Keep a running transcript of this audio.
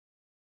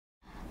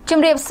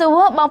ជំរាបសួរ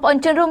បងប្អូន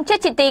ជនរួមជា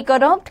តិជាទីគោ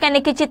រពថ្ងៃ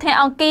នេះគឺជាថ្ងៃ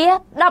អង្គារ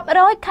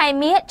10ខែ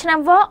មីនាឆ្នាំ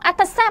វកអត្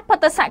តស័កពុ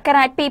ទ្ធសក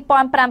រាជ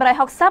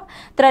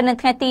2560ត្រូវនៅ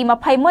ថ្ងៃទី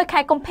21ខែ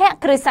កុម្ភៈ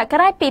គ្រិស្តសក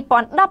រាជ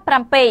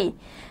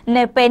2017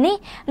នៅពេលនេះ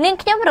នាង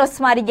ខ្ញុំរស់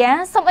ស្មារីយ៉ា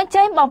សូមអញ្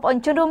ជើញបងប្អូន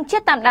ជនរួមជា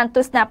តិតាមដានទ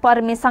ស្សនាព័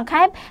ត៌មានសង្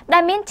ខេបដែ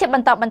លមានជាប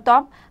ន្តបន្ទា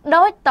ប់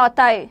ដូចត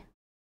ទៅ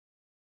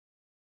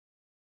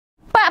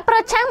បកប្រ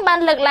ឆាំងបាន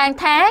លើកឡើង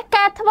ថា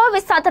ការធ្វើ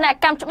វិសោធន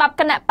កម្មច្បាប់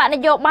គណៈបកន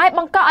យោបាយប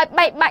ង្កឲ្យ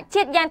បែកបាក់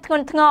ជាតិយ៉ាងធ្ង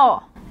ន់ធ្ងរ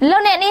លោ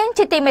កអ្នកនាង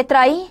ជាទីមេត្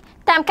រី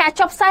តាមការ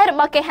ចុះផ្សាយរ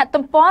បស់គេហ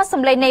ទំព័រស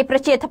ម្លេងនៃប្រ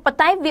ជាធិប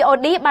តេយ្យ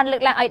VOD បានលើ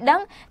កឡើងឲ្យដឹ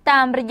ងតា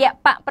មរយៈ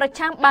បកប្រ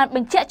ឆាំងបានប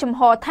ញ្ជាក់ចំ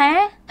ហថា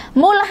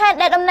មូលហេតុ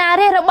ដែលដំណើរ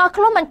រាជរបស់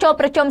ខ្លួនបញ្ចូល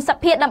ប្រជុំស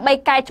ភាដើម្បី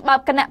កែច្បា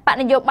ប់គណៈបក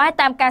នយោបាយ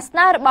តាមការស្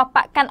នើរបស់ប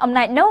កកាន់អំ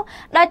ណាចនោះ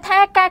ដោយថា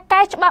ការ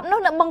កែច្បាប់នោះ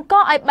នឹងបង្ក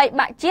ឲ្យបែក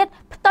បាក់ជាតិ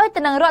ផ្ទុយទៅ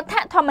នឹងរដ្ឋ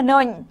ធម្មនុ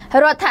ញ្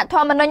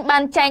ញបា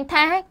នចែង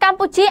ថាកម្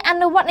ពុជាអ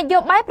នុវត្តនយោ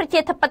បាយប្រជា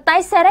ធិបតេ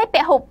យ្យសេរីព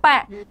ហុប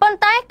កប៉ុន្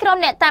តែក្រុម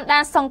អ្នកតាមដា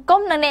នសង្គ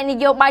មនិងអ្នកន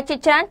យោបាយជា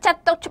ច្រើនចាត់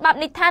ទុកច្បាប់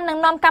នេះថានឹង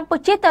នាំកម្ពុ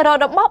ជាទៅរក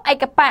របបឯ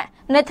កបក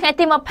នៅថ្ងៃ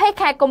ទី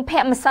20ខែកុម្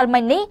ភៈម្សិលមិ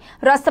ញនេះ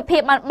រដ្ឋសភា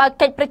បានបើក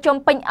កិច្ចប្រជុំ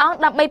ពេញអង្គ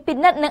ដើម្បីពិ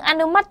និត្យនិងអ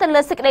នុម័តទៅ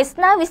លើសេចក្តីស្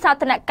នើវិសោ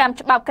ធនកម្ម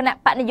ច្បាប់គណៈ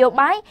បកនយោ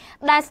បាយ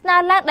ដែលស្នើ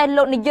ឡើងដោយ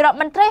លោកនាយករដ្ឋ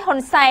មន្ត្រីហ៊ុន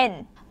សែន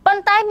ប៉ុ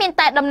ន្តែមាន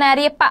តែដំណើរ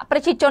រាជបកប្រ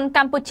ជាជនក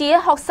ម្ពុជា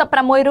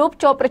66រូប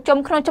ចូលប្រជុំ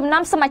ក្នុងចំណោ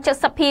មសមាជិក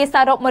សភាស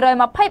រុប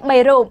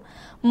123រូប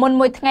មុន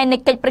មួយថ្ងៃនៃ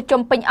កិច្ចប្រ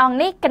ជុំពេញអង្គ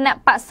នេះគណៈ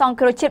បកសង្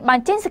គ្រោះជាតិបាន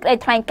ចេញសេចក្តី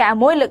ថ្លែងការណ៍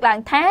មួយលើកឡើង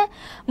ថា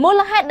មូ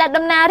លហេតុដែល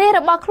ដំណើររាជ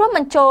របស់ខ្លួន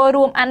មិនចូល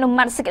រួមអនុ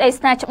ម័តសេចក្តី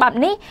ស្នើច្បាប់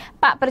នេះ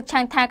បកប្រ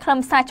ឆាំងថាខ្លឹម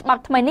សារច្បា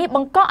ប់ថ្មីនេះប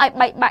ង្កឲ្យ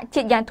បែកបាក់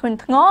ជាតិយ៉ាងធ្ងន់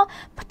ធ្ងរ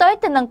ផ្ទុយ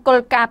ទៅនឹងគោល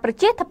ការណ៍ប្រ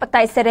ជាធិប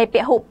តេយ្យសេរីព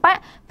ហុបក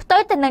ផ្ទុ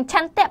យទៅនឹងឆ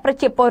ន្ទៈប្រ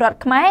ជាពលរដ្ឋ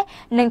ខ្មែរ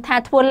និងថា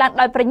ធ្វើឡើង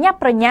ដោយប្រញាប់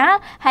ប្រញាល់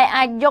ហើយ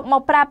អាចយកម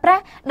កប្រើប្រា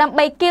ស់ដើម្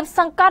បីគៀបស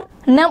ង្កត់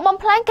និងបំ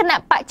ផ្លាញគណៈ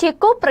បកជា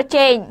គូប្រ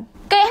ជែង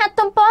គេហ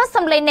ទំព័រស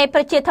ម្លេងនៃប្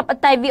រជាធិប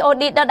តេយ្យ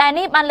VOD ដដែល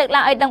នេះបានលើកឡើ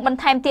ងឲ្យដឹងបន្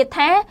ថែមទៀត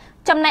ថា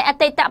ចំណែកអ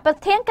តីតប្រ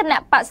ធានគណៈ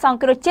បកសង្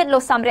គ្រោះជាតិលោ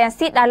កសំរង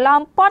ស៊ីដែលឡោ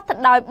មព័ទ្ធទៅ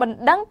ដោយបណ្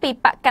ដឹងពី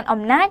បកកាន់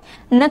អំណាច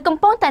និងកំ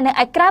ពុងតែនៅ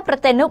ឯក្រៅប្រ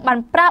ទេសនោះបាន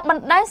ប្រើប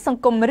ណ្ដាញស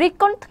ង្គមរិះ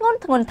គន់ធ្ងន់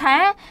ធ្ងរថា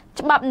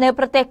ច្បាប់នៅ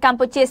ប្រទេសកម្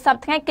ពុជាសប្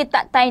តាហ៍ថ្ងៃគឺ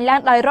តាក់តែងឡើង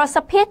ដោយរដ្ឋស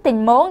ភាទិញ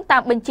ម៉ោងតា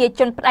មបញ្ជា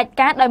ជនផ្ដាច់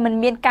ការដោយមិន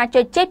មានការជ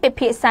ជែកពិ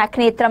ភាក្សាគ្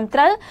នាត្រឹមត្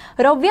រូវ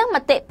រវាងម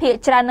តិភាគ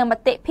ច្រើននិងម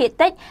តិភាគ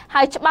តិច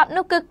ហើយច្បាប់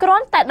នោះគឺគ្រា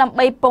ន់តែដើម្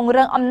បីពង្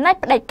រឹងអំណាច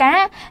ផ្ដាច់ការ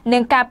និ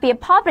ងការពៀ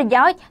ផលប្រ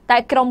យោជន៍តែ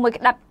ក្រុមមួយ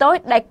ក្តាប់តូច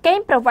ដែលកេង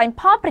ប្រវ័ញ្ច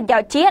ផលប្រយោ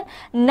ជន៍ជាតិ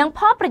និងផ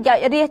លប្រយោជ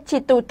ន៍រាជជា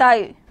ទូទៅ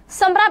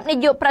សម្រាប់នា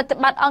យកប្រតិ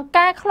បត្តិអង្គ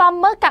ការឃ្លាំ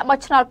មើលការបោះ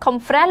ឆ្នោត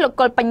Conference លោក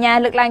កុលបញ្ញា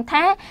លើកឡើង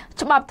ថា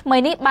ច្បាប់ថ្មី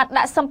នេះបាន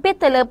ដាក់សម្ពាធ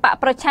ទៅលើបក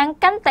ប្រឆាំង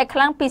កាន់តែខ្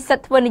លាំងពីសិទ្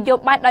ធិធ្វើនយោ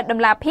បាយដោយត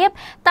ម្លាភាព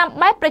តាម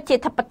បែបប្រជា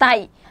ធិបតេយ្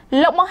យ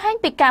លោកបង្ហាញ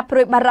ពីការព្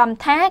រួយបារម្ភ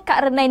ថាក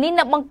រណីនេះ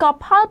នឹងបង្ក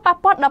ផលប៉ះ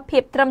ពាល់ដល់ភា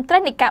ពត្រឹមត្រូ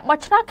វនៃការបោះ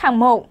ឆ្នោតខាង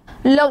មុខ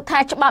លោកថា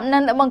ច្បាប់នឹ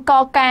ងបង្ក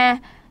ការ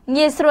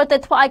ងាយស្រួលទៅ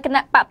ធ្វើឲ្យគ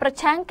ណៈបកប្រ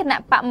ឆាំងគណៈ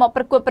បកមក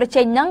ប្រកួតប្រ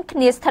ជែងនឹងគ្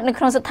នាស្ថិតនៅ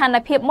ក្នុងស្ថាន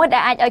ភាពមួយដែ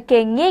លអាចឲ្យគេ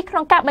ងាយក្នុ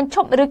ងការបញ្ឈ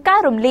ប់ឬការ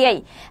រំលាយ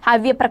ហើយ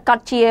វាប្រកាស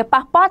ជា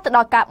ប៉ះពាល់ទៅដ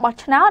ល់ការបោះ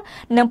ឆ្នោត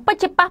និងពិត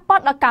ជាប៉ះពា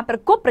ល់ដល់ការប្រ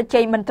កួតប្រជែ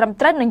ងមិនត្រឹម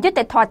ត្រូវនិងយុត្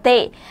តិធម៌ទេ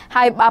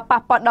ហើយបើប៉ះ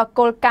ពាល់ដល់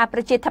គោលការណ៍ប្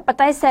រជាធិប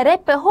តេយ្យសេរី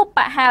ពហុបក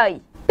ហើយ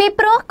ពី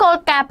ព្រោះគោល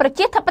ការណ៍ប្រ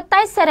ជាធិបតេ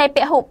យ្យសេរីព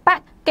ហុបក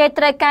គេ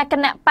ត្រូវការគ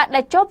ណៈបក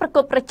ដែលចូលប្រ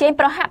កួតប្រជែង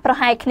ប្រហាក់ប្រ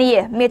ហែលគ្នា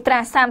មាត្រា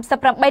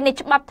38នៃ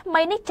ច្បាប់ថ្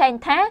មីនេះចែង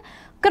ថា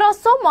ក្រ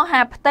សួងម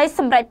ហាផ្ទៃស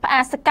ម្រាប់ផ្អា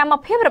កសកម្ម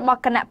ភាពរបស់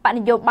គណៈបកន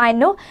យោបាយ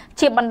នោះ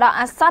ជាបណ្ដោះ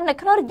អាសន្ននៅ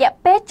ក្នុងរយៈ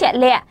ពេលជាក់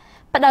លាក់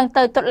ប្តឹង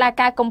ទៅតុលា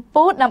ការកំ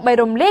ពូលដើម្បី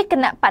រំលាយគ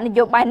ណៈបកន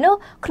យោបាយនោះ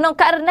ក្នុង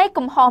ករណី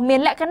កំហុសមាន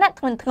លក្ខណៈ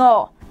ធ្ងន់ធ្ងរ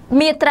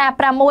មាត្រា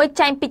6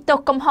ចែងពីទោស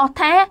កំហុស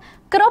ថា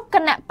គ្រប់គ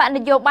ណៈបកន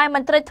យោបាយមិ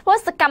នត្រូវធ្វើ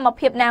សកម្ម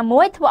ភាពណា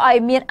មួយធ្វើឲ្យ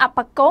មានអប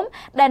គម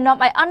ដែលនាំ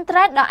ឲ្យអន្ត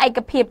រាយដល់ឯក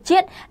ភាពជា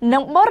តិនិ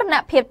ងបូរណ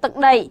ភាពទឹក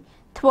ដី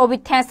ធ្វើវិ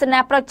ធានសាសនា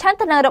ប្រឆាំង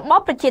ទៅនឹងរបប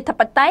ប្រជាធិ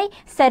បតេយ្យ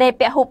សេរី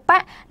ពហុប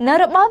កនិង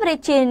របបរា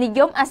ជានិយ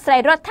មអាស្រ័យ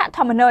រដ្ឋធ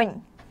ម្មនុញ្ញ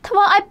ធ្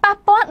វើឲ្យប៉ះ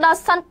ពាល់ដល់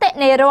សន្តិ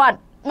នៃរដ្ឋ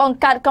បង្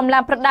កើតកម្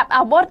លាំងប្រដាប់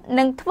អាវុធ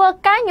និងធ្វើ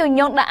ការញុះ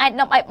ញង់ដែលអាច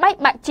នាំឲ្យបែក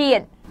បាក់ជា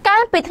តិកា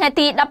លពីថ្ងៃ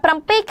ទី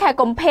17ខែ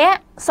កុម្ភៈ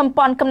សម្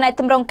ព័ន្ធកំណែ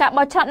តម្រង់ការ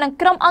បោះឆ្នោតនិង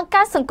ក្រុមអង្គ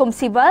ការសង្គម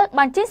ស៊ីវិល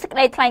បានចេញសេចក្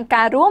តីថ្លែង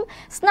ការណ៍រួម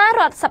ស្នើ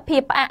រដ្ឋសភា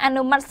ផ្អាកអ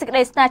នុម័តសេចក្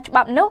តីស្នើច្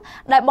បាប់នោះ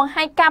ដែលបង្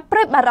ហាញការព្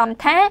រួយបារម្ភ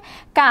ថា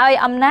ការឲ្យ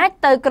អំណាច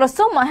ទៅក្រ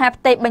សួងមហា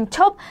ផ្ទៃបញ្ឈ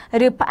ប់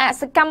ឬផ្អាក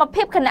សកម្ម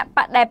ភាពគណៈប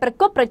កដែលប្រ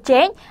កួតប្រ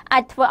ជែងអា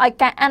ចធ្វើឲ្យ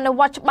ការអនុវ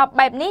ត្តច្បាប់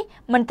បែបនេះ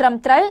មិនត្រឹម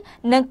ត្រូវ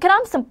និងក្រោ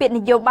មសម្ពាធន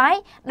យោបាយ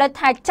ដោយ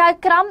ថាចៅ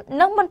ក្រម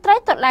និងមន្ត្រី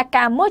តុលា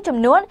ការមួយចំ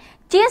នួន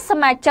ជាស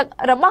មាជិក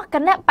របស់គ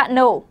ណៈបក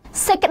នោះ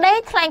សេចក្តី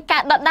ថ្លែងកា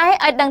រណ៍ដដែល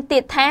ឲ្យដឹងទៀ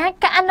តថា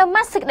ការអនុ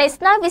ម័តសេចក្តី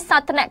ស្នើវិសោ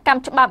ធនកម្ម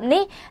ច្បាប់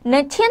នេះនឹ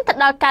ងឈានទៅ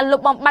ដល់ការលុប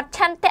បំបាត់ឆ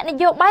ន្ទៈន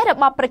យោបាយរ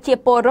បស់ប្រជា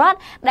ពលរដ្ឋ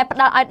ដែលផ្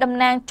ដល់ឲ្យតំ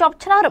ណាងជាប់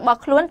ឆ្នោតរបស់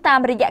ខ្លួនតាម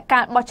រយៈកា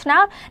របោះឆ្នោ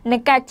តនិ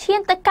ងការឈាន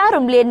ទៅការ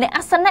រំលាយនៃ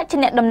អាសនៈជា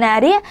អ្នកតំណាង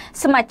រាស្ត្រ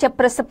សមាជិក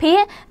ប្រសិទ្ធិ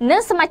និង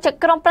សមាជិក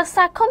ក្រុមប្រឹក្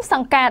សាឃុំស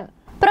ង្កាត់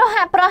ប្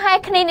រហែល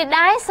គ្នានេះ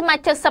ដែរសមា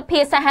ជិកសភា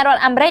សហរដ្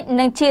ឋអាមេរិក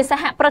និងជាស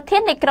ហប្រធា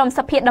ននៃក្រុមស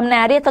ភាតំណា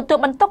ងរាស្ត្រទទួល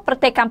បន្ទុកប្រ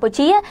ទេសកម្ពុ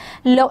ជា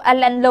លោក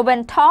Alan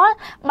Lowenthal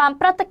បាន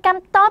ប្រតិកម្ម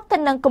តបទៅ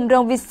នឹងគម្រោ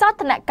ងវិសោ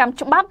ធនកម្ម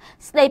ច្បាប់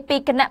ស្ដីពី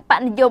គណៈបក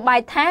នយោបា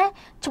យថា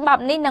ច្បា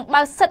ប់នេះនឹង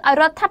បើកសិទ្ធិឲ្យ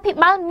រដ្ឋាភិ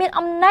បាលមាន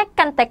អំណាច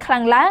កាន់តែខ្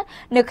លាំងឡើង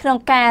នៅក្នុង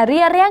ការ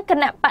រារាំងគ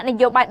ណៈបកន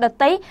យោបាយដ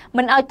ទៃ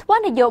មិនឲ្យធ្វើ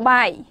នយោ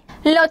បាយ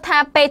លោកថា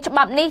ពេលច្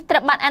បាប់នេះត្រូ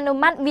វបានអនុ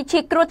ម័តវាជា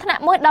គ្រោះថ្នា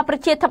ក់មួយដល់ប្រ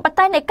ជាធិប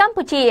តេយ្យនៅកម្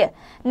ពុជា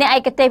អ្នកឯ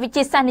កទេសវិទ្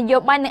យាសាស្ត្រនយោ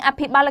បាយនិងអ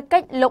ភិបាលកិ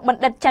ច្ចលោកប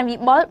ណ្ឌិតច័ន្ទវិ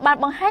បុលបាន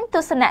បង្ហាញទ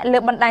ស្សនៈលើ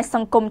បណ្ដាញស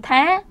ង្គម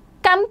ថា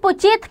កម្ពុ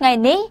ជាថ្ងៃ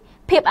នេះ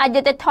ភាពអ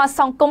យុត្តិធម៌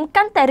សង្គម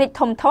កាន់តែរីក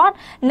ធំធាត់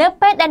នៅ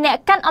ពេលដែលអ្នក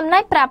កាន់អំណា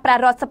ចប្រើប្រា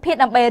ស់រដ្ឋសភា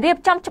ដើម្បីរៀប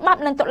ចំច្បាប់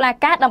និងតុលា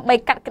ការដើម្បី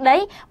កាត់ក្តី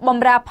ប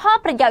ម្រើផល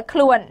ប្រយោជន៍ខ្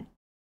លួន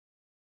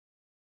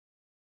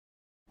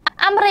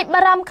អាមេរិក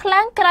បារម្ភខ្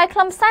លាំងក្រោយខ្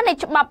លឹមសារនៃ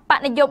ច្បាប់បក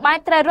នយោបាយ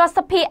ត្រូវរដ្ឋស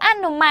ភាអ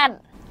នុម័ត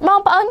បង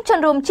ប្អូនជន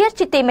រួមជាតិ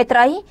ជាទីមេត្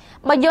រី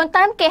បើយោង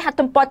តាមគេហ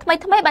ទំព័រថ្មី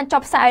បាន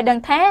ចុះផ្សាយឲ្យដឹង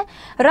ថា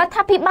រដ្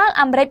ឋាភិបាល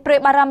អាមេរិកព្រួយ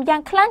បារម្ភយ៉ា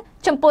ងខ្លាំង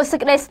ចំពោះសេច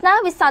ក្តីស្នើ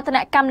វិសោធន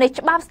កម្មនៃ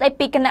ច្បាប់ស្តី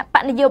ពីគណៈប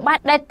កនយោបាយ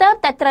ដែលទើប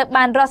តែត្រូវ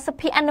បានរដ្ឋស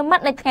ភាអនុម័ត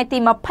នៅថ្ងៃទី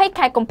20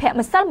ខែកុម្ភៈ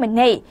ម្សិលមិញ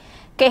នេះ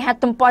គេហ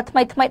ទំព័រថ្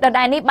មីដ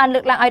ដែលនេះបានលើ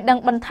កឡើងឲ្យដឹង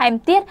បន្ថែម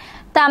ទៀត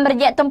តាមរ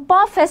យៈទំព័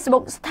រ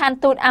Facebook ស្ថាន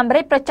ទូតអាមេ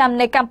រិកប្រចាំ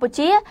នៅកម្ពុ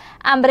ជា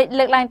អាមេរិក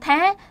លើកឡើងថា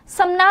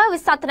សំណើវិ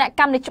សោធន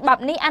កម្មនៃច្បា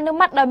ប់នេះអនុ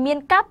ម័តដោយមាន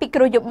ការពិគ្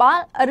រោះយោប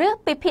ល់ឬ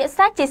ពិភាក្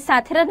សាជាសា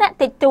ធារណៈ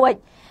តិចតួច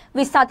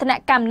វិសោធន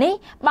កម្មនេះ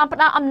បានផ្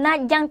ដល់អំណាច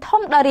យ៉ាង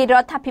ធំដល់រ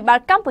ដ្ឋាភិបាល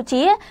កម្ពុ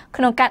ជា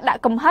ក្នុងការដា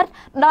ក់កំហិត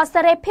ដល់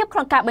សេរីភាពក្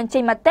នុងការបញ្ចេ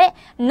ញមតិ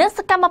និងស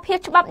កម្មភាព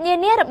ច្បាប់នា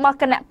នារបស់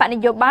គណៈបកន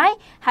យោបាយ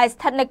ហើយ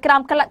ស្ថិតនៅក្រោ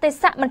មកលៈទេ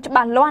សៈមិនច្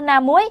បាស់លាស់ណា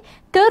មួយ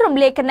គឺរំ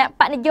លាយគណៈ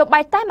បកនយោបា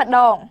យតែម្ដ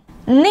ង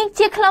នេះ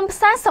ជាខ្លឹម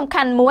សារសំ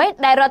ខាន់មួយ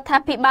ដែលរដ្ឋា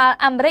ភិបាល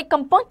អាមេរិក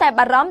កំពុងតែ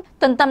បារម្ភ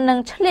ទន្ទឹមនឹង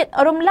ឆ្លៀត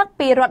រំលឹក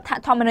ពីរដ្ឋ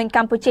ធម្មនុញ្ញក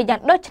ម្ពុជាយ៉ា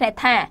ងដូចនេះ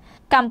ថា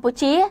កម្ពុ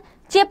ជា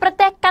ជាប្រ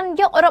ទេសកាន់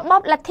យករប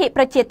បលទ្ធិ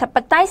ប្រជាធិប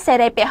តេយ្យសេ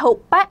រីពហុ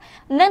បក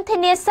និងធា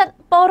នាសិទ្ធិ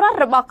ពលរដ្ឋ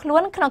របស់ខ្លួ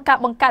នក្នុងការ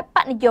បង្កើតប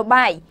កនយោ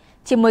បាយ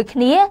ជាមួយគ្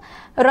នា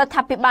រដ្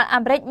ឋាភិបាលអា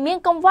មេរិកមាន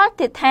កង្វល់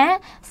ទៀតថា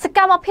សក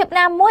ម្មភាព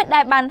ណាមួយ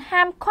ដែលបាន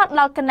ហាមឃាត់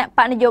ដល់គណៈប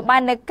កនយោបាយ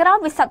នៅក្រៅ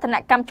វិសោធន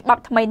កម្មច្បា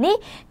ប់ថ្មីនេះ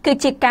គឺ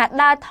ជាការ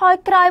ដើរថយ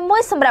ក្រោយមួ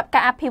យសម្រាប់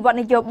ការអភិវឌ្ឍ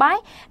នយោបាយ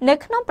នៅ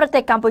ក្នុងប្រទេ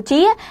សកម្ពុ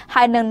ជា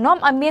ហើយនឹងនាំ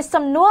ឲ្យមាន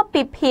សំណួរ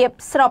ពីភាព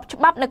ស្របច្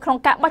បាប់នៅក្នុង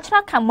ការបោះឆ្នោ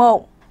តខាងមុខ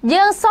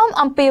យើងសូម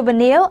អំពាវ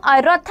នាវឲ្យ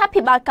រដ្ឋា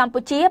ភិបាលកម្ពុ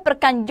ជាប្រ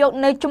កាន់យក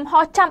នៅជំហ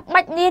រចាំ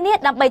បាច់នានា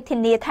ដើម្បីធា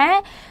នាថា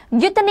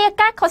យុទ្ធនា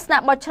ការឃោសនា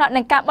បោះឆ្នោត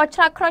និងការបោះឆ្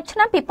នោតក្នុងឆ្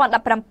នាំ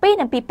2017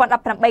និង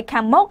2018ខា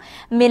ងមុខ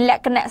មានល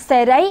ក្ខណៈសេ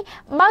រី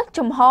បើក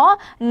ជំហរ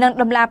និង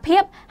តម្លាភា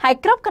ពហើយ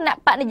គ្រប់គណៈ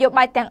បកនយោ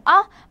បាយទាំងអ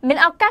ស់មាន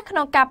ឱកាសក្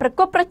នុងការប្រ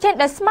កួតប្រជែង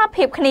ដោយស្មើ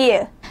ភាពគ្នា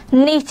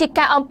នេះជា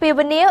ការអំពាវ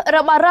នាវរ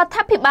បស់រដ្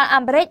ឋាភិបាល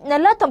អាមេរិកនៅ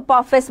លើទំព័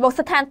រ Facebook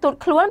ស្ថានទូត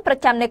ខ្លួនប្រ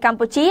ចាំនៅកម្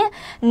ពុជា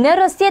នៅ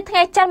រសៀលថ្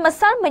ងៃច័ន្ទម្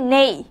សិលមិញ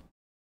នេះ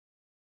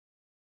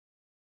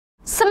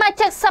សមា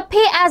ជិកស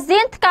ភាអាស៊ា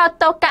នថ្កោល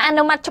ទោសការអ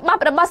នុម័តច្បា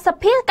ប់របស់ស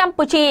ភាកម្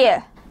ពុជា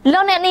លោ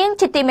កអ្នកនាង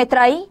ជាទីមេត្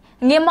រី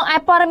ងាកមកឯ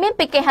ព័ត៌មាន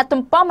ពីគេហ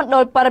ទំព័រមណ្ឌ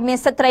លព័ត៌មាន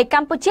ស្ត្រីក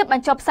ម្ពុជាបា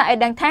នចុះផ្សាយឲ្យ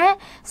ដឹងថា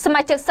ស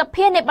មាជិកស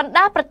ភានៃបណ្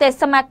ដាប្រទេស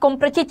សមាគម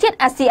ប្រជាជាតិ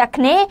អាស៊ីអា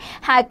គ្នេយ៍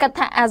ហៅកាត់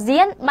ថាអា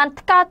ស៊ានបាន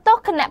ថ្កោលទោស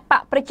គណៈប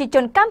កប្រជាជ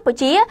នកម្ពុ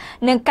ជា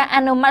នឹងការអ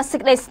នុម័តសេច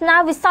ក្តីស្នើ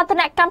វិសោធ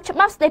នកម្មច្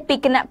បាប់ស្តីពី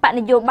គណៈបក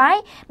នយោបាយ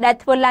ដែល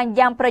ធ្វើឡើង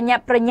យ៉ាងប្រញា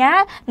ប់ប្រញា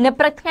ល់នៅ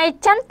ព្រឹកថ្ងៃ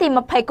ច័ន្ទទី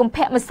20កុម្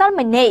ភៈម្សិល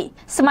មិញនេះ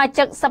សមា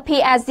ជិកសភា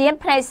អាស៊ាន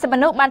ផ្នែកសិទ្ធិម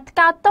នុស្សបានថ្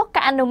កោលទោស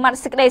ការអនុម័ត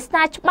សេចក្តីស្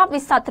នើច្បាប់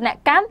វិសោធន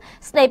កម្ម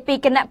ស្តីពី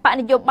គណៈបក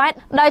នយោបាយ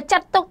ដោយចា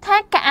ត់ទុកថា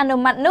ការអនុ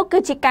ម័តនោះគឺ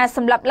ជាការស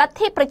ម្លាប់លទ្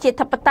ធិប្រជា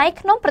ធិបតេយ្យ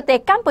ក្នុងប្រទេស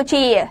កម្ពុ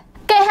ជា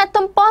គេហ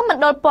ទំព័រម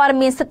ណ្ឌលព័ត៌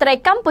មានស្ត្រី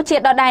កម្ពុជា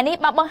ដដែលនេះ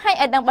បានបង្ហាញ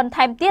ឲ្យដឹងបន្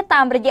ថែមទៀត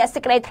តាមរយៈសេ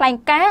ចក្តីថ្លែង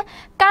ការណ៍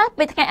កាល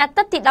ពីថ្ងៃអា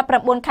ទិត្យទី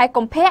19ខែ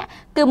កុម្ភៈ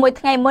គឺមួយ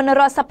ថ្ងៃមុន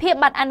រដ្ឋសភា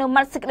បានអនុ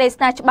ម័តសេចក្តី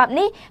ស្នើច្បាប់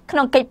នេះក្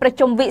នុងកិច្ចប្រ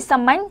ជុំវិសា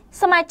មញ្ញ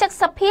សមាជិក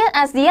សភា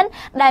អាស៊ាន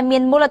ដែលមា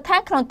នមូលដ្ឋាន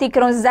ក្នុងទី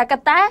ក្រុងហ្សាកា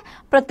តា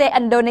ប្រទេស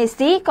ឥណ្ឌូនេ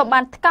ស៊ីក៏បា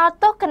នថ្កោល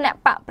ទោសគណៈ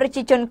បកប្រ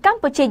ជាជនកម្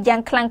ពុជាយ៉ា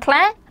ងខ្លាំងក្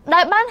លាដោ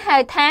យបានហៅ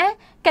ថា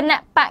គណៈ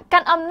បកកា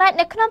ន់អំណាច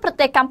នៅក្នុងប្រ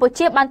ទេសកម្ពុ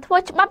ជាបានធ្វើ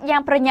ច្បាប់យ៉ា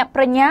ងប្រញាប់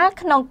ប្រញាល់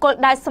ក្នុងគោល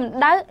ដៅសម្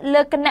ដៅ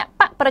លើគណៈ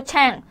បកប្រ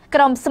ឆាំងក្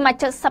រុមសមា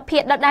ជិកសភា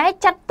ដដែល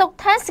ចាត់ទុក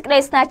ថាសេចក្តី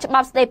ស្នើច្បា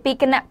ប់ស្តីពី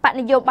គណៈបក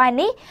នយោបាយ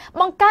នេះ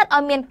បង្កើតឲ្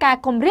យមានការ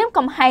គំរាម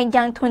កំហែង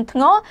យ៉ាងធ្ងន់ធ្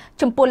ងរ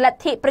ចំពោះល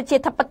ទ្ធិប្រជា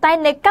ធិបតេយ្យ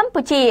នៅកម្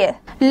ពុជា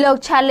លោក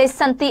Charles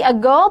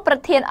Santiago ប្រ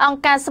ធានអង្គ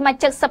ការសមា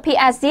ជិកសភា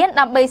អាស៊ាន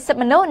ដើម្បីសិទ្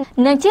ធិមនុស្ស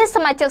និងជាស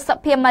មាជិកស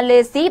ភាម៉ាឡេ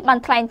ស៊ីបាន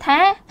ថ្លែងថា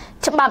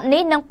ច្បាប់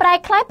នេះនឹងប្រែ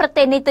ក្លាយប្រ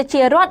ទេសនេះទៅ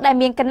ជារដ្ឋដែល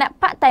មានគណៈ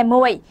បកតែ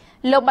មួយ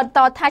លោកបន្ត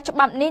ថាច្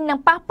បាប់នេះនឹង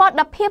ប៉ះពាល់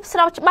ដល់ភាពស្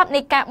របច្បាប់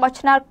នៃការបោះ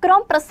ឆ្នោតក្រុ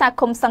មប្រឹក្សា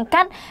ឃុំសង្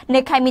កាត់នៅ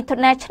ខែមិថុ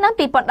នាឆ្នាំ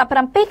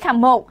2017ខាង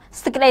មុខ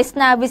សេចក្តីស្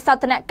នើវិសោ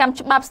ធនកម្ម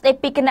ច្បាប់ស្តី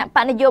ពីគណៈប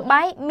កនយោ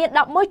បាយមាន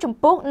11ជំ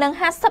ពូកនិង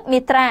50មា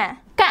ត្រា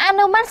ការអ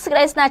នុម័តសេចក្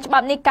តីស្នើច្បា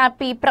ប់នេះកាល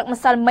ពីព្រឹក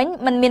ម្សិលមិញ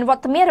មិនមានវ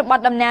ត្តមានរប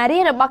ស់តំណាងរា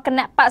ស្ត្ររបស់គ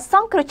ណៈបកស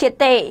ង្គ្រោះជាតិ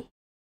ទេ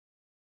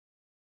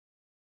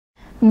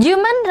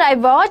Human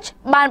Rights Watch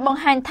បានប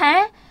ង្ហាញថា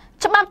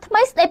ច្បាប់ថ្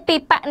មីស្តីពី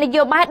បកន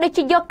យោបាយដូច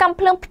ជាយកកាំ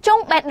ភ្លើងភ្ជុង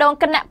បេះដូង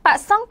គណៈបក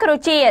សង្គ្រោះ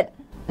ជាតិ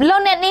លោក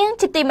អ្នកនាង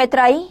ជាទីមេ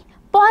ត្រី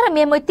ព័ត៌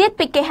មានមួយទៀត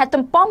ពីគេហ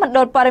ទំព័រមណ្ឌ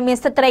លព័ត៌មាន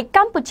ស្ត្រីក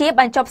ម្ពុជា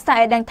បានចុះផ្សា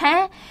យឲ្យដឹងថា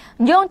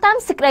យោងតាម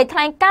សេចក្តីថ្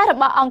លែងការណ៍រ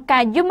បស់អង្គកា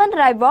រ Human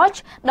Rights Watch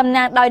តំ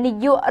ណាងដោយនា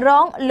យករ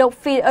ងលោក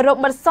Phil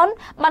Robertson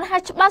បានហៅ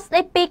ច្បាប់ស្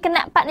តីពីគ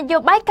ណៈបកនយោ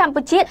បាយកម្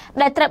ពុជា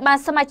ដែលត្រូវបាន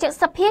សមាជិក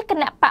សភាគ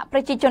ណៈបកប្រ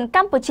ជាជនក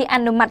ម្ពុជាអ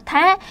នុម័ត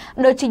ថា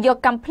ដូចជាយក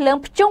កាំភ្លើង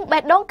ភ្ជុំ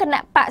បេះដូងគណៈ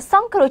បកស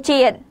ង្គ្រោះ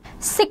ជាតិ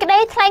សេចក្តី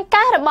ថ្លែង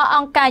ការណ៍របស់អ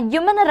ង្គការ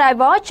Human Rights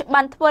Watch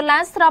បានធ្វើឡើ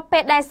ងស្របពេ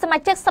លដែលសមា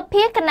ជិកស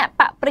ភាគណៈ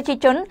បកប្រជា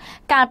ជន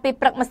កាលពី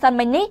ព្រឹកម្សិល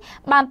មិញនេះ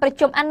បានប្រ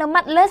ជុំអនុម័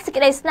តលើសេច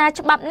ក្តីស្នើ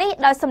ច្បាប់នេះ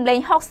ដោយសម្លេង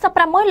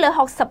66 លើ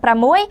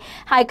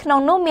 66 ហើយក្នុង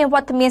នោះមានវ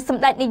ត្តមានស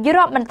ម្ដេចនាយករ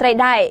ដ្ឋមន្ត្រី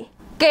ដែរ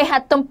គេហ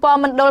ទំព័រ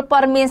មណ្ឌលព័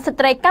ត៌មានស្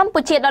ត្រីកម្ពុ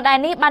ជាដដែល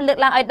នេះបានលើក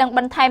ឡើងឲ្យដឹងប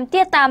ន្ថែម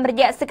ទៀតតាមរ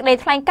យៈសេចក្តី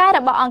ថ្លែងការណ៍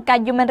របស់អង្គការ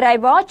Human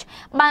Rights Watch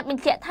បានប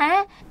ញ្ជាក់ថា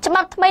ច្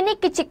បាប់ថ្មីនេះ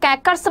គឺជាការ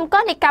កត់សម្គា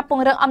ល់នៃការព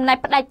ង្រឹងអំណាច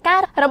ផ្ដាច់កា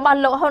ររបស់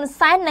លោកហ៊ុន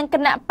សែននិងគ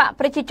ណៈបក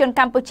ប្រជាជន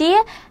កម្ពុជា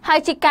ហើយ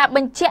ជាការប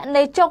ញ្ជាក់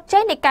នៅជោគជ័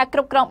យនៃការគ្រ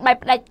ប់គ្រងបែប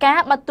ផ្ដាច់ការ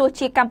បើទោះ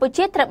ជាកម្ពុ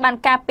ជាត្រូវបាន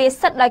ការពារ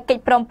សិទ្ធិដោយកិច្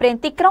ចព្រមព្រៀង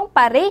ទីក្រុង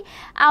ប៉ារីស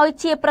ឲ្យ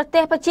ជាប្រទេ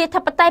សប្រជាធិ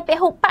បតេយ្យព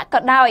ហុបកក៏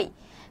ដោយ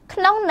ក្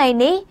នុងន័យ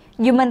នេះ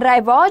Human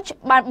Rights Watch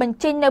បានបញ្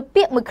ចេញនៅ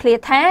ពាក្យមួយឃ្លា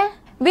ថា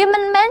វាមិ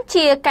នមែន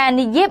ជាការ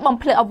និយាយបំ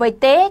ភ្លឺអ្វី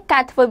ទេកា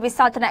រធ្វើវិ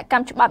សោធនក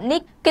ម្មច្បាប់នេះ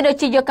គឺដូច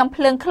ជាយកកាំ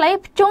ភ្លើងខ្លី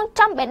ភ្ជង់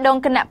ចំបេះដូង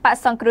គណៈបក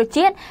សង្គ្រោះ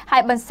ជាតិហើ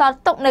យបន្សល់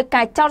ទុកនៅ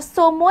ការចោទ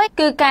សួរមួយ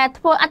គឺការ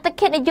ធ្វើអត្ត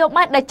ឃាតនយោ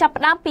បាយដែលចាប់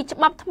ផ្ដើមពីច្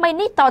បាប់ថ្មី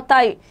នេះត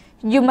ទៅ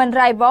Human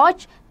Rights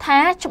Watch ថា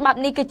ច្បាប់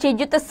នេះគឺជា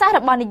យុទ្ធសាស្ត្រ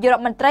របស់នាយករ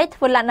ដ្ឋមន្ត្រីធ្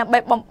វើឡើងដើម្បី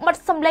បំបិទ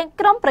សម្លេង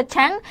ក្រុមប្រ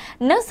ឆាំង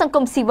និងសង្គ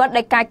មស៊ីវិល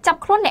ដោយការចាប់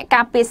ខ្លួនអ្នក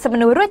ការពារសិទ្ធិម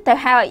នុស្សរួចទៅ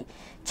ហើយ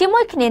ជា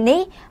មួយគ្នានេះ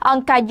អ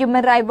ង្គការ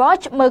Human Rights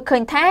Watch មើលឃើ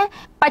ញថា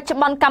បច្ចុ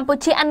ប្បន្នកម្ពុ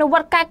ជាអនុវ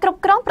ត្តការគ្រប់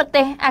គ្រងប្រ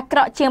ទេសអាក្រ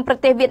ក់ជាងប្រ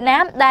ទេសវៀតណា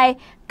មដែល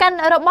កាន់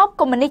របប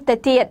កុម្មុយនីសទៅ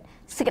ទៀត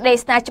សេចក្តី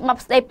ស្នើច្បាប់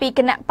ស្តីពីគ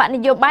ណៈបកន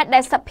យោបាយដែ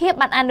លសភា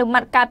បានអនុម័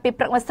តកាលពី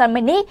ព្រឹកម្សិល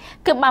មិញនេះ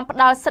គឺបានផ្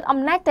ដល់សិទ្ធិអំ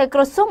ណាចទៅក្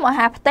រសួងម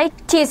ហាផ្ទៃ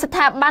ជាស្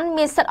ថាប័ន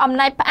មានសិទ្ធិអំ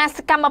ណាចផ្អាកស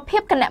កម្មភា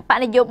ពគណៈបក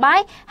នយោបាយ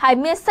ហើយ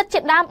មានសិទ្ធិជា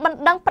ដើមបណ្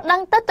ដឹងប្តឹង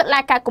ទៅតុលា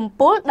ការកំ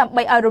ពូលដើម្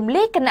បីឲ្យរំ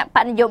លាយគណៈប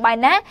កនយោបាយ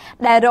ណា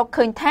ដែលរក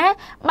ឃើញថា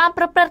បាន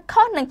ប្រព្រឹត្ត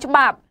ខុសនឹងច្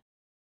បាប់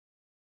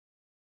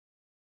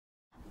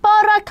ពល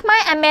រដ្ឋខ្មែ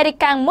រអាមេរិ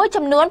កាំងមួយ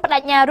ចំនួនបដិ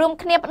ញ្ញារួម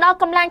គ្នាផ្ដល់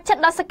កម្លាំងចិត្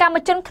តដល់សកម្ម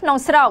ជនក្នុង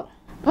ស្រុក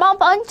បង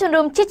ប្អូនជន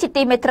រួមជាតិជា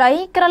ទីមេត្រី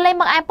ក្រឡេក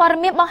មកឯព័ត៌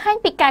មានបង្ហាញ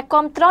ពីការ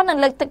គាំទ្រនិង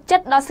លើកទឹកចិ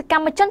ត្តដល់សក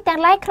ម្មជនទាំង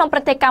ឡាយក្នុងប្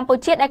រទេសកម្ពុ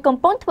ជាដែលកំ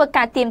ពុងធ្វើ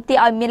ការទាមទារ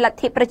ឲ្យមានលទ្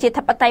ធិប្រជា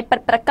ធិបតេយ្យពិត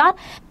ប្រាកដ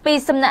ពី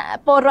សំណាក់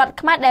ពលរដ្ឋ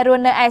ខ្មែរដែលរ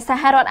ស់នៅឯស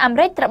ហរដ្ឋអាមេ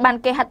រិកត្រូវបាន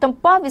គេហទំ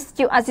ព័រវិទ្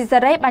យុអាស៊ីសេ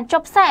រីបាន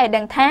ចុះផ្សាយឲ្យ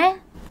ដឹងថា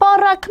ពល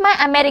រដ្ឋខ្មែរ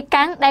អាមេរិ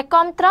កាំងដែល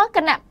គាំទ្រគ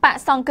ណៈបក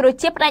សង្គ្រោះ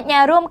ជាតិបដិញ្ញា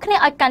រួមគ្នា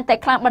ឲ្យកាន់តែ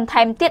ខ្លាំងបន្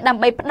ថែមទៀតដើ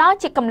ម្បីផ្ដល់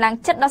ជាកម្លាំង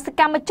ចិត្តដល់ស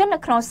កម្មជននៅ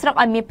ក្នុងស្រុក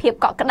ឲ្យមានភាព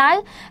កក់ក្ដៅ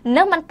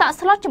និងមិនតក់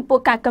ស្លុតចំពោះ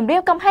ការគំរា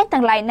មកំហែង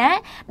ទាំងឡាយណា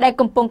ដែល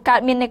កំពុងកើត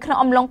មាននៅក្នុង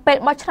អំឡុងពេល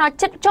បោះឆ្នោត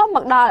ចិត្តចូលម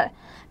កដល់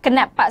គ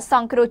ណៈបកស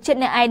ង្គ្រោះជាតិ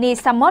នៅឯនេះ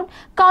សមុទ្រ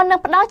ក៏នឹង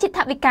ផ្ដល់ជាថ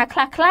វិកាខ្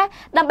លះៗ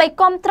ដើម្បី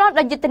គាំទ្រដ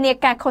ល់យុទ្ធនា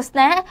ការឃោស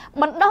នា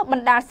បណ្ដុះប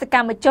ណ្ដាលសក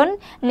ម្មជន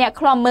អ្នក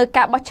ឃ្លាំមើល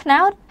ការបោះឆ្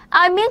នោត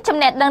ឲ្យមានចំ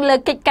ណេះដឹងលើ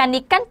កិច្ចការ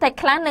នេះកាន់តែ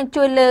ខ្លាំងនិង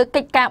ជួយលើ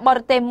កិច្ចការបរ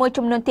ទេសមួយ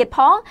ចំនួនទៀតផ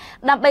ង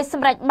ដើម្បីស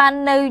ម្រេចបាន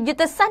នៅយុទ្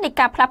ធសាស្ត្រនៃ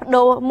ការផ្លាស់ប្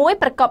ដូរមួយ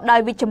ប្រកបដោយ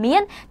វិជ្ជមា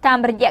នតាម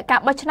រយៈការ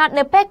បោះឆ្នោត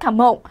នៅពេលខាង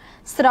មុខ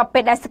ស្របពេ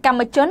លដែលសកម្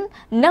មជន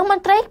និងម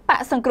ន្ត្រីប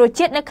កសង្គ្រោះ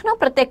ជាតិនៅក្នុង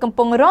ប្រទេសកំ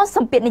ពុងរងស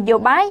ម្ពាធនយោ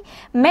បាយ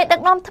មេដឹក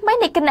នាំថ្មី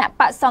នៃគណៈ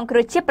បកសង្គ្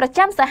រោះជាតិប្រ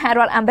ចាំសហរ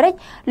ដ្ឋអាមេរិក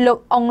លោក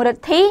អង្រិ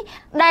ទ្ធី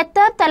ដែល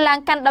ទើបតែឡើង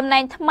កាន់តំណែ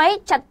ងថ្មី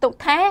ចាត់ទុក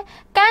ថា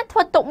ការធ្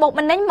វើទុកបុក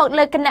ម្នេញមក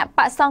លើគណៈប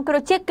កសង្គ្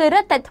រោះជាតិគឺរឹ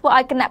តតែធ្វើ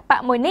ឲ្យគណៈប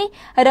កមួយនេះ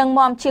រឹង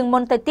មាំជាងមុ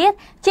នទៅទៀត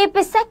ជា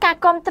ពិសេសការ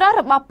គាំទ្រ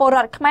របស់ពលរ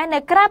ដ្ឋខ្មែរនៅ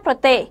ក្រៅប្រ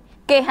ទេស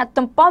គេហ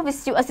ទំព័រវិ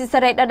ទ្យុអស៊ីសេ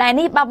រីដដែល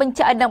នេះបានបញ្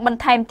ជាក់ឲ្យដឹងប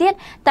ន្ថែមទៀត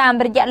តាម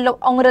រយៈលោក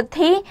អង្រិទ្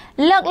ធី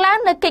លើកឡើង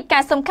នៅកិច្ចកា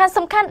រសំ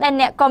ខាន់ៗដែល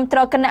អ្នកគាំទ្រ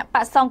គណៈប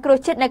កសង្គ្រោះ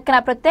ជាតិនៅក្រៅ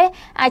ប្រទេស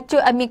អាចជួ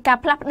យឲ្យមានការ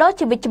ផ្លាស់ប្ដូរ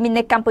ជាវិជ្ជមាន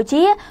នៅកម្ពុ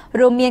ជា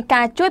រួមមាន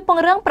ការជួយព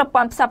ង្រឹងប្រ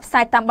ព័ន្ធផ្សព្វផ្សា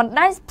យតាមបណ្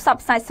ដាញផ្សព្វ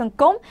ផ្សាយសង្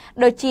គម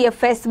ដូចជា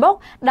Facebook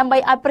ដើម្បី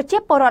ឲ្យប្រជា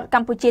ពលរដ្ឋក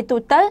ម្ពុជាទូ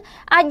ទៅ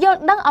អាចយល់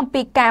ដឹងអំ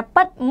ពីការ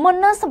ពិតមុន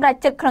នឹងសម្រេច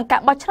ចិត្តក្នុងកា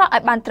របោះឆ្នោតឲ្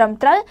យបានត្រឹម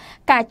ត្រូវ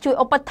ការជួយ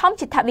ឧបត្ថម្ភ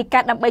ជាថវិកា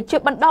ដើម្បីជួយ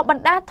បណ្ដុះប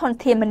ណ្ដាលធន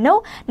ធានមនុស្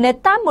សនៅ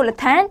តាមមូល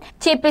ដ្ឋាន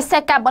ជាពិសេ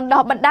សការបណ្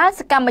ដុះបណ្ដាល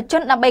សកម្មជ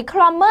នដើម្បីឃ្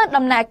លាំមើល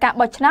ដំណើរការ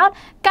បោះឆ្នោត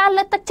ការ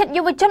លើកទឹកចិត្ត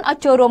យុវជនឲ្យ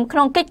ចូលរួមក្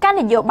នុងកិច្ចការ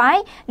នយោបាយ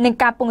និង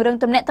ការពង្រឹង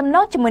ទំនាក់ទំន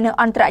ងជាមួយនឹង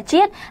អន្តរ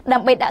ជាតិដើ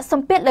ម្បីដាក់ស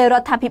ម្ពាធលើរ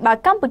ដ្ឋាភិបាល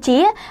កម្ពុជា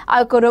ឲ្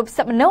យគោរព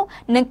សិទ្ធិមនុស្ស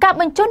និងការ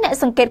បញ្ជូនអ្នក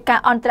សង្កេតការ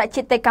ណ៍អន្តរ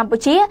ជាតិទៅកម្ពុ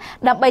ជា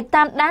ដើម្បី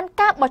តាមដាន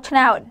ការបោះឆ្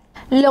នោត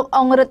លោកអ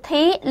ង្រិទ្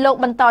ធីលោក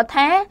បន្ត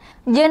ថា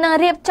យើងនឹង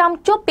រៀបចំ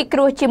ជួបពិគ្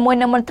រោះជាមួយ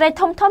នឹងមន្ត្រី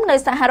ធំៗនៅ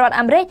សហរដ្ឋ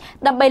អាមេរិក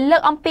ដើម្បីលើ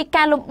កអំពី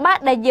ការលំបាក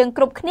ដែលយើង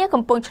គ្រប់គ្នា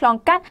កំពុងឆ្លង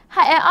កាត់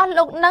ហើយឲ្យអស់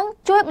លោកនឹង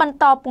ជួយបន្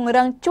តពង្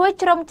រឹងជួយ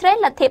ជ្រោមជ្រែង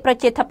លទ្ធិប្រ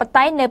ជាធិប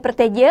តេយ្យនៅប្រ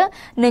ទេសយើង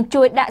និង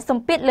ជួយដាក់ស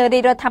ម្ពាធលើរ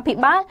ដ្ឋាភិ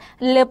បាល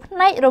លើផ្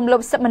នែករំលោ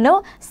ភសិទ្ធិមនុស្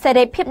សសេ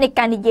រីភាពនៃ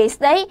ការនិយាយ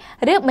ស្ដី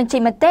ឬបញ្ចេ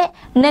ញមតិ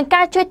និង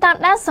ការជួយតាម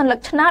ដានសញ្ញា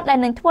ឆ្នោតដែល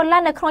នឹងធ្វើឡើ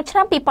ងនៅក្នុងឆ្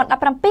នាំ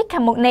2017ខា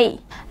ងមុខនេះ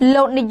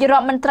លោកនាយរ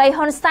ដ្ឋមន្ត្រី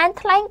ហ៊ុនសែន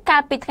ថ្លែងកា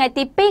លពីថ្ងៃ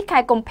ទី2ខែ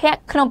កុម្ភៈ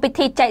ក្នុងពិ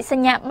ធីចែកស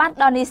ញ្ញាបត្រ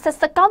ដល់និស្សិត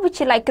សាកលវិទ្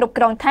យាល័យគ្រប់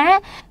គ្រងថា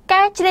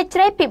ការជ្រៀតជ្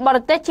រែកពីបរ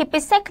ទេសជា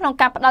ពិសេសក្នុង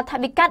ការផ្ដល់ថ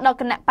វិកាដល់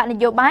គណៈបកន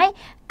យោបាយ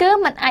គឺ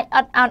មិនអាចអ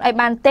ត់ឱនឲ្យ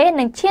បានទេ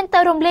នឹងឈានទៅ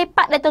រំលាយប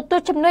កដែលទទួល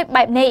ជំនួយ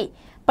បែបនេះ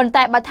ប៉ុន្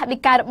តែបើថាវិ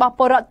ការរបស់ព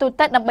លរដ្ឋទូ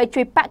ទៅដើម្បី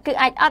ជួយបកគឺ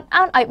អាចអត់ឱ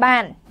នឲ្យបា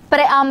នព្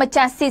រះអង្គម្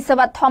ចាស់ស៊ីស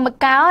វត្ថធម្ម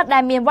កោដែ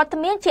លមានវត្ត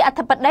មានជាអ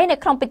ធិបតីនៅ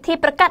ក្នុងពិធី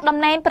ប្រកាសតំ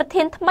ណែងប្រ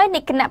ធានថ្មីនៃ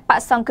គណៈប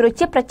ក្សសង្គ្រោះ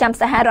ជាតិប្រចាំ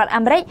សហរដ្ឋ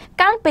អាមេរិក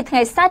កាលពីថ្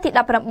ងៃសៅរ៍ទី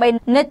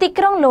18នៅទី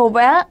ក្រុង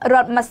Lowell រ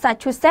ដ្ឋ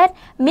Massachusetts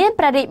មាន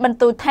ព្រះរាជបន្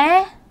ទូលថា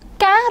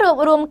ការរួប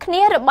រวมគ្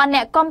នារបស់អ្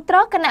នកគាំទ្រ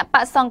គណៈប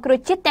ក្សសង្គ្រោះ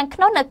ជាតិទាំងក្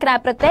នុងនិងក្រៅ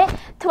ប្រទេស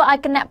ធ្វើឲ្យ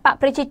គណៈបក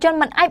ប្រជាជន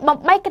មិនអាចបំ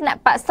បីគណៈ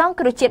បក្សសង្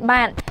គ្រោះជាតិ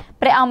បាន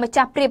ព្រះអង្គម្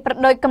ចាស់ព្រាបប្រ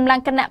ដូចកម្លាំ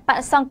ងគណៈប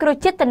ក្សសង្គ្រោះ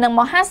ជាតិទៅនឹង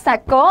មហាសា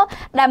គរ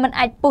ដែលមិន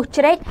អាចពុះ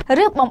ជ្រែក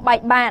ឬបំបែក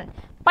បាន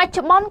បច្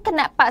ចុប្បន្នគ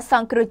ណៈបក្សស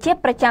ង្គ្រោះជាតិ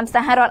ប្រចាំស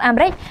ហរដ្ឋអាមេ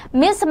រិក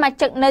មានសមា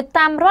ជិកនៅ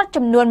តាមរដ្ឋ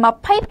ចំនួន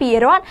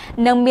22រដ្ឋ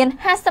និងមាន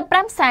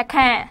55សា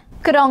ខា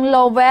ក្រុង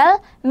Lowell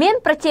មាន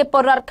ប្រជាព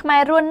លរដ្ឋខ្មែ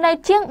ររស់នៅ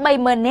ជាង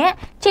 30,000 នាក់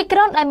ជាក្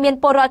រុងដែលមាន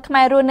ពលរដ្ឋខ្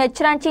មែររស់នៅ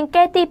ច្រើនជាង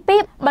គេទី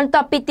2បន្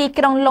ទាប់ពីទី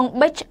ក្រុង Long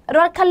Beach រ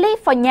ដ្ឋ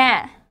California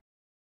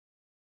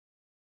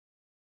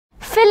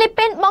ហ្វីលី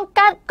ពីនបង្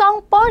កើតកង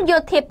ពលយោ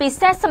ធាពិ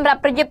សេសសម្រាប់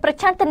ប្រយុទ្ធប្រ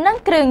ឆាំងទៅនឹង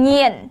គ្រឿង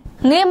ញៀន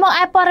ងាកមក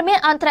ឯព័ត៌មាន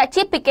អន្តរ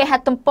ជាតិពីគេហ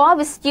ទំព័រ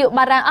វិទ្យុ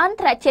បារាំងអន្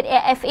តរជាតិ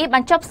AFE បា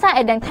នចុះផ្សាយ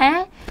ឲ្យដឹងថា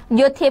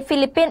យោធាហ្វី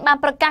លីពីនបាន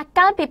ប្រកាស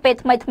កាលពីពេល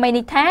ថ្មី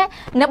នេះថា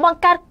នឹងបង្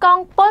កើតកង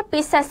ពល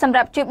ពិសេសសម្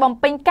រាប់ជួយបំ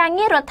ពេញការ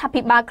ងាររដ្ឋា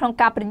ភិបាលក្នុង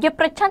ការប្រយុទ្ធ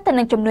ប្រឆាំងទៅ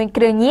នឹងចំនួន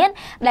គ្រឿងញៀន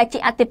ដែលជា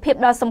អាទិភាព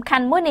ដ៏សំខា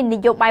ន់មួយនៃន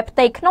យោបាយផ្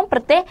ទៃក្នុងប្រ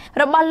ទេស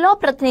របស់លោក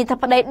ប្រធានាធិ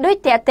បតីដូច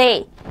ទេ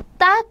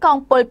តើកង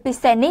ពលពិ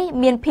សេសនេះ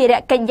មានភារ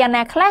កិច្ចយ៉ាង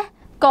ណាខ្លះ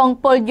កង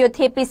ពលយោ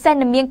ធាពិសេស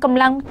មានកម្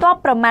លាំងទ័ព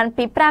ប្រមាណ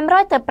ពី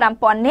500ទៅ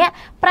5000នាក់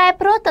ប្រែ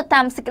ប្រួលទៅ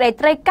តាមសេចក្តី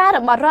ត្រូវការរ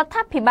បស់រដ្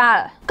ឋាភិបាល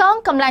កង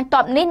កម្លាំងទ័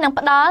ពនេះនឹង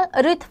ផ្ដល់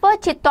ឬធ្វើ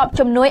ជាទ័ព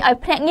ជំនួយឲ្យ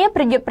ភ្នាក់ងារ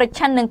ប្រយុទ្ធប្រ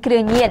ឆាំងនឹងគ្រឿ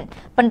ងញៀន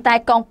ប៉ុន្តែ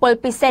កងពល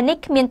ពិសេសនេះ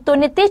គ្មានតួ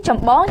នាទីច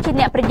ម្បងជា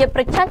អ្នកប្រយុទ្ធ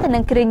ប្រឆាំងទៅនឹ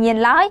ងគ្រឿងញៀន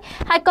ឡើយ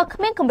ហើយក៏គ្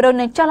មានគម្រោង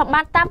នឹងចុះល្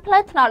បាតតាមផ្លូ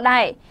វថ្នល់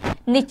ដែរ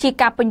នេះជា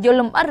ការពន្យល់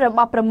លម្អិតរប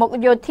ស់ប្រមុខ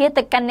យោធា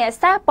ទៅកាន់អ្នក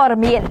សារព័ត៌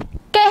មាន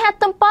គេហ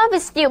ទំព័រវិ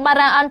ទ្យុបា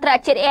រាំងអន្តរ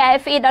ជាតិ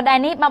AFE ដដែល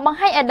នេះបានបង្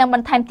ហាញឲ្យដឹងប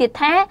ន្ថែមទៀត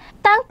ថា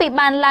តាំងពី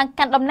បានឡើង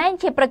កាន់តំណែង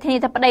ជាប្រធានា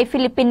ធិបតីហ្វី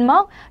លីពីនម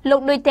កលោក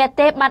ឌុយតេ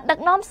តេបានដឹក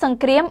នាំសង្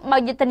គ្រាមបើ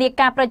យុទ្ធនា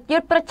ការប្រយុ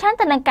ទ្ធប្រឆាំង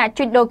ទៅនឹងការ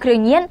ជួញដូរគ្រឿង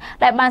ញៀន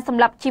ដែលបានស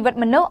ម្លាប់ជីវិត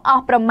មនុស្សអ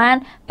ស់ប្រមាណ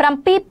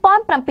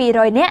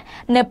 7,700 នាក់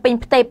នៅពេញ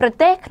ផ្ទៃប្រ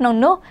ទេសក្នុង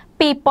នោះ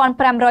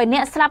 2,500 នា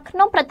ក់ស្លាប់ក្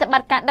នុងប្រតិប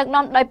ត្តិការដឹក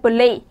នាំដោយប៉ូ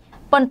លីស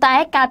ប៉ុន្តែ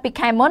កាលពី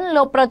ខែមុន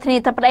លោកប្រធានា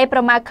ធិបតីប្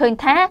រមាថឃើញ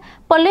ថា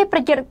ប៉ូលីសប្រ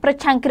យុទ្ធប្រ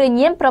ឆាំងគ្រឿង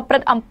ញៀនប្រព្រឹ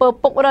ត្តអំពើ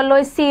ពុករលួ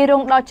យស៊ីរោ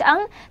ងដល់ឆ្អឹង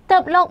ទើ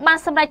បលោកបាន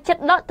សម្រេចចិត្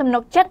តដកទំនុ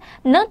កចិត្ត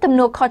និងទំ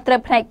នួលខុសត្រូវ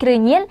ផ្នែកគ្រឿង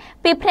ញៀន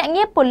ពីភ្នាក់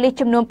ងារប៉ូលីស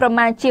ចំនួនប្រ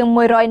មាណជាង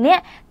100នា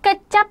ក់កិ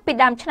ច្ចចាប់ពី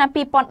ដើមឆ្នាំ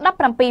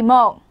2017ម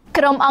ក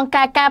ក្រុមអង្គ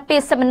ការការពា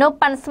រសិទ្ធិមនុស្ស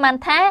ប៉ាន់ស្មាន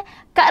ថា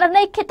ករ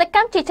ណីឃាតក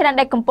ម្មជាច្រើន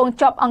ដែលកំពុង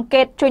ជាប់អង្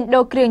កេតជួញដូ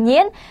រគ្រឿងញៀ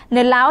ន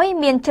នៅឡើយ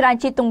មានច្រើន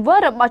ជាទង្វើ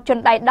របស់ជន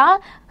ដៃដល់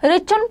ឬ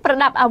ជនប្រ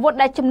ដាប់អាវុធ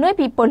ដែលជំនួយ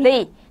ពីប៉ូលី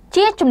ស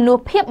ជាជំនួស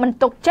ភាពមិន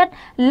ទុកចិត្ត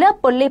លើ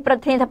ប៉ូលីសប្រ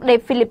ធានាធិបតី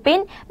ហ្វីលីពីន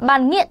បា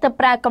នងាកទៅ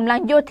ប្រើកម្លាំ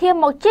ងយោធា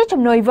មកជា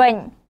ជំនួយវិញ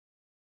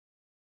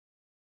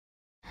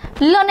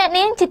លោកអ្នក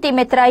នាងជាទី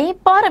មេត្រី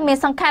ព័ត៌មាន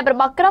សង្ខេបរ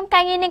បស់ក្រុមកា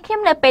រងារនាងខ្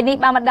ញុំនៅពេលនេះ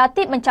បានមកដល់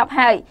ទីបញ្ចប់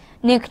ហើយ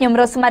នាងខ្ញុំ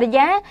រស់មារ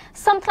យា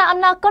សូមថ្លែងអំ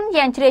ណរគុណ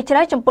យ៉ាងជ្រាលជ្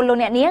រៅចំពោះលោក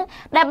អ្នកនាង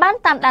ដែលបាន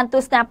តាមដានទ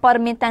ស្សនាព័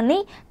ត៌មានទាំងនេះ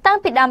តាំង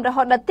ពីដើមរ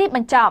ហូតដល់ទីប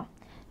ញ្ចប់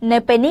នៅ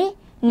ពេលនេះ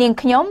នាង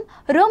ខ្ញុំ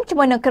រួមជា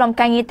មួយនឹងក្រុម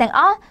ការងារទាំង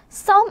អស់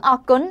សូមអរ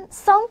គុណ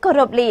សូមគោ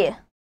រពលា